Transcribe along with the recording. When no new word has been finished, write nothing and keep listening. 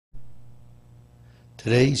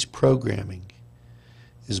Today's programming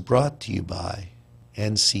is brought to you by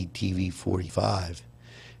NCTV45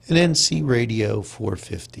 and NC Radio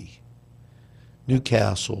 450,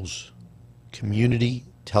 Newcastle's community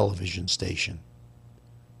television station.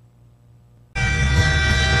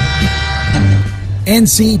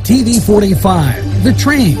 NCTV45, The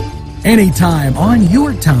Train, anytime on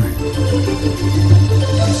your time.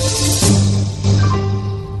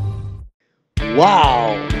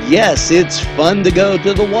 Wow, yes, it's fun to go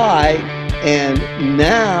to the Y, and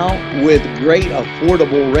now with great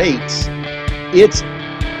affordable rates, it's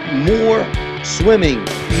more swimming,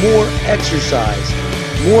 more exercise,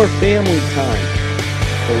 more family time.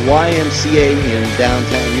 The YMCA in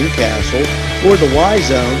downtown Newcastle, or the Y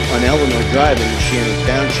Zone on Eleanor Drive in Shannon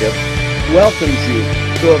Township, welcomes you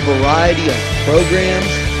to a variety of programs,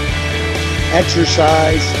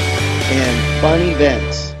 exercise, and fun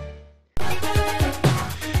events.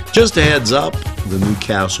 Just a heads up, the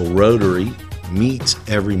Newcastle Rotary meets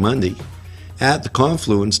every Monday at the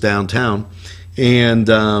Confluence downtown, and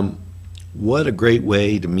what a great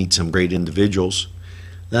way to meet some great individuals.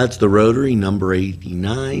 That's the Rotary, number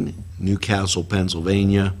 89, Newcastle,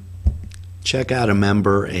 Pennsylvania. Check out a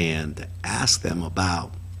member and ask them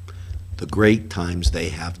about the great times they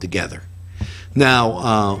have together.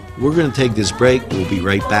 Now, we're going to take this break. We'll be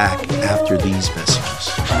right back after these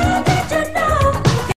messages.